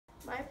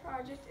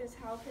project is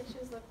how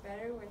pictures look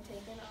better when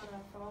taken on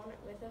a phone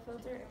with a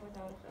filter and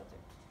without a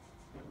filter.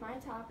 My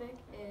topic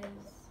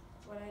is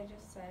what I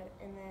just said,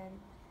 and then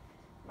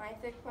my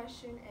thick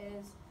question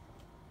is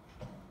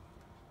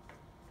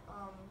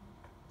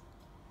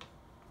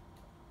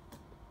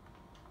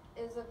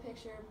a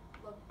picture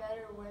look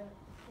better when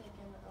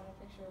taken on a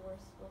picture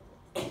worse with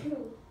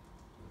it?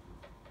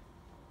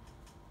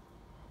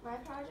 My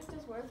project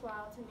is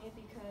worthwhile to me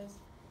because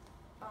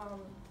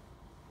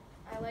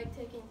I like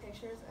taking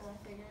pictures, and I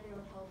figured it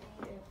would help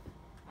me if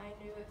I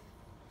knew if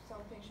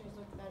some pictures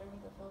look better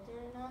with a filter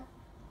or not.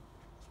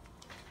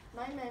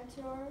 My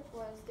mentor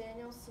was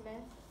Danielle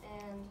Smith,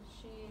 and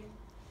she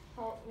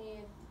helped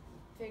me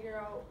figure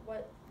out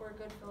what were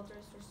good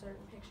filters for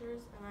certain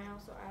pictures, and I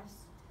also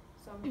asked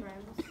some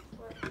friends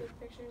what good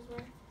pictures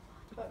were.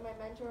 But my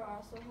mentor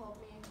also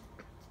helped me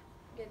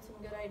get some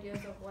good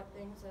ideas of what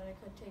things that I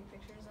could take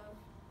pictures of.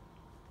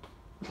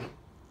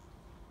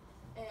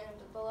 And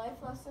the life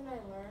lesson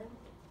I learned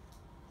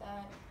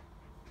that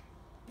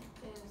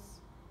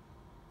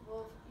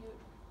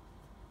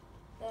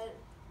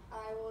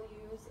I will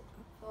use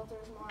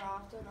filters more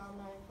often on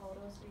my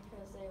photos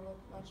because they look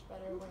much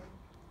better when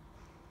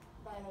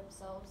by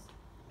themselves.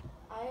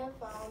 I have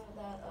found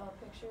that a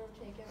picture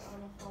taken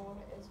on a phone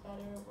is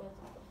better with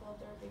a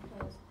filter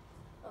because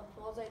of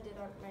polls I did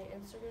on my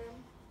Instagram.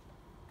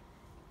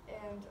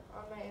 And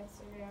on my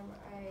Instagram,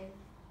 I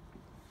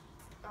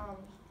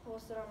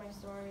posted on my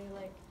story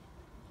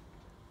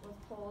with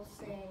polls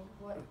saying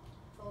what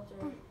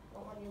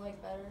one you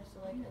like better. So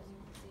as you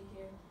can see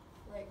here,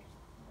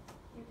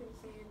 you can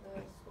see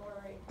the score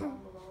right down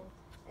below.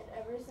 And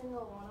every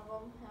single one of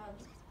them have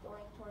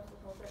going towards the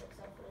filter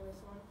except for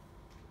this one.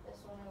 This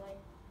one I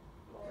like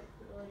more.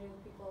 Majority of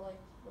the people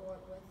like the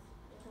one with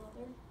the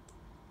filter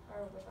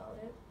or without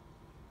it.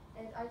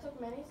 And I took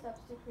many steps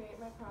to create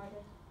my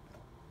project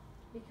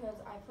because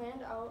I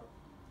planned out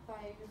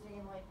by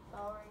using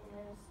flowering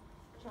mirrors,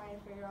 trying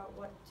to figure out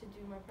what to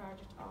do my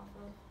project off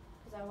of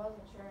because I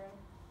wasn't sure.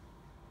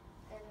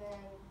 And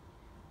then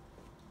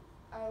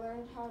I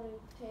learned how to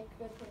take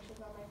good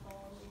pictures on my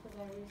phone because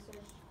I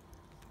researched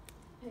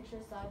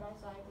pictures side by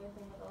side with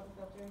and without a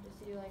filter to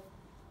see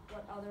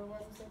what other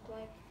ones look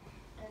like.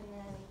 And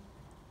then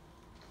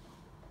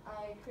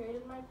I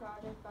created my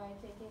project by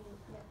taking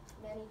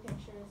many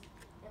pictures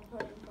and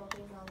putting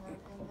filters on them,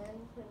 and then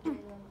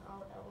printing them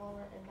out at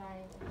Walmart and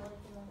dyeing and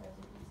working them as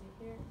you can see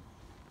here.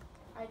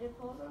 I did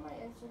polls on my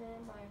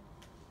Instagram by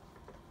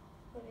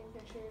putting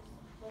pictures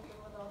with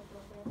and without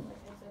filters,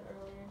 like I said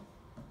earlier.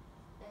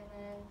 And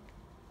then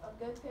a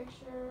good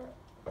picture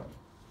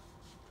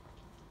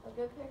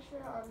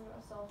on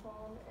a cell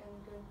phone and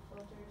good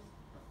filters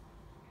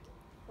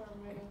for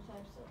many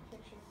types of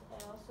pictures.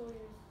 I also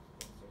use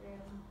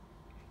Instagram,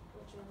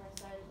 which is my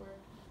side work,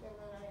 and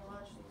then I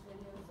watch these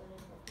videos that I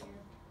put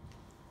here,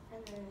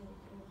 and then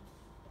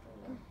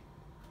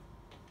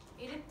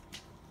you can